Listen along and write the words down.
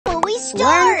we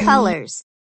start? Learn colors.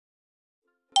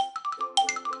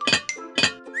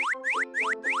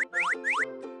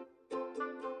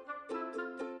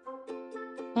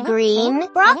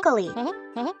 Green broccoli.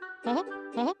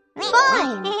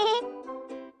 Fine.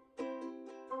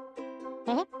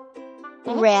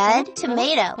 Red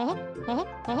tomato.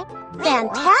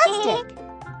 Fantastic.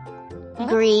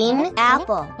 Green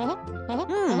apple.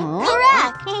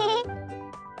 Correct.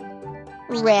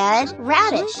 Red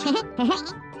radish.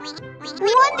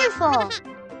 Wonderful.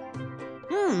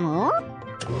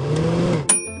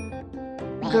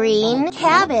 Green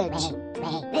cabbage.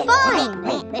 Fine.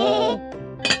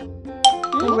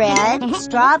 Red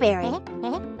strawberry.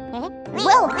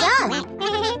 Well done.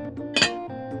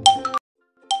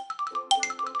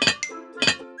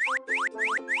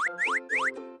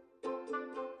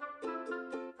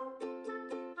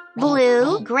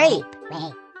 Blue grape.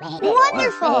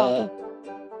 Wonderful.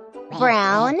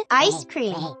 Brown ice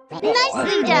cream.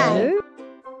 Nicely done.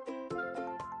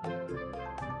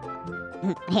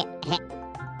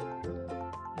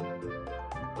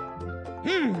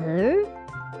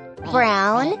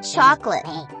 Brown chocolate.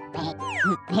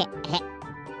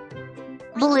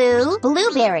 Blue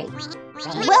blueberry.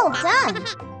 Well done.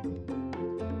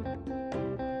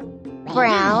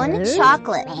 Brown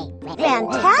chocolate.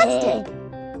 Fantastic.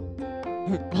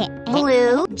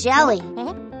 Blue jelly.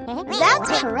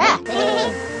 That's correct.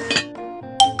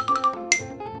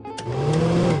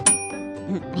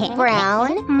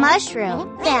 Brown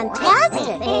mushroom.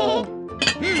 Fantastic.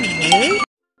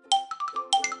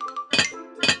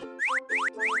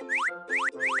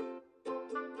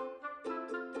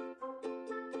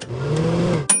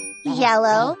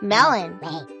 Yellow melon.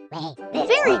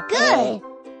 Very good.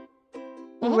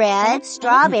 Red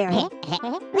strawberry.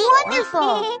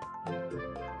 Wonderful.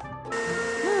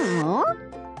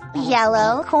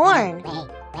 Yellow corn.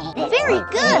 Very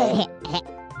good.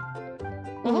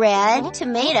 Red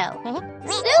tomato.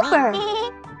 Super.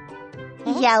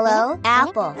 Yellow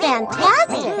apple.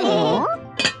 Fantastic.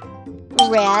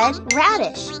 Red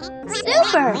radish.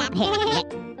 Super.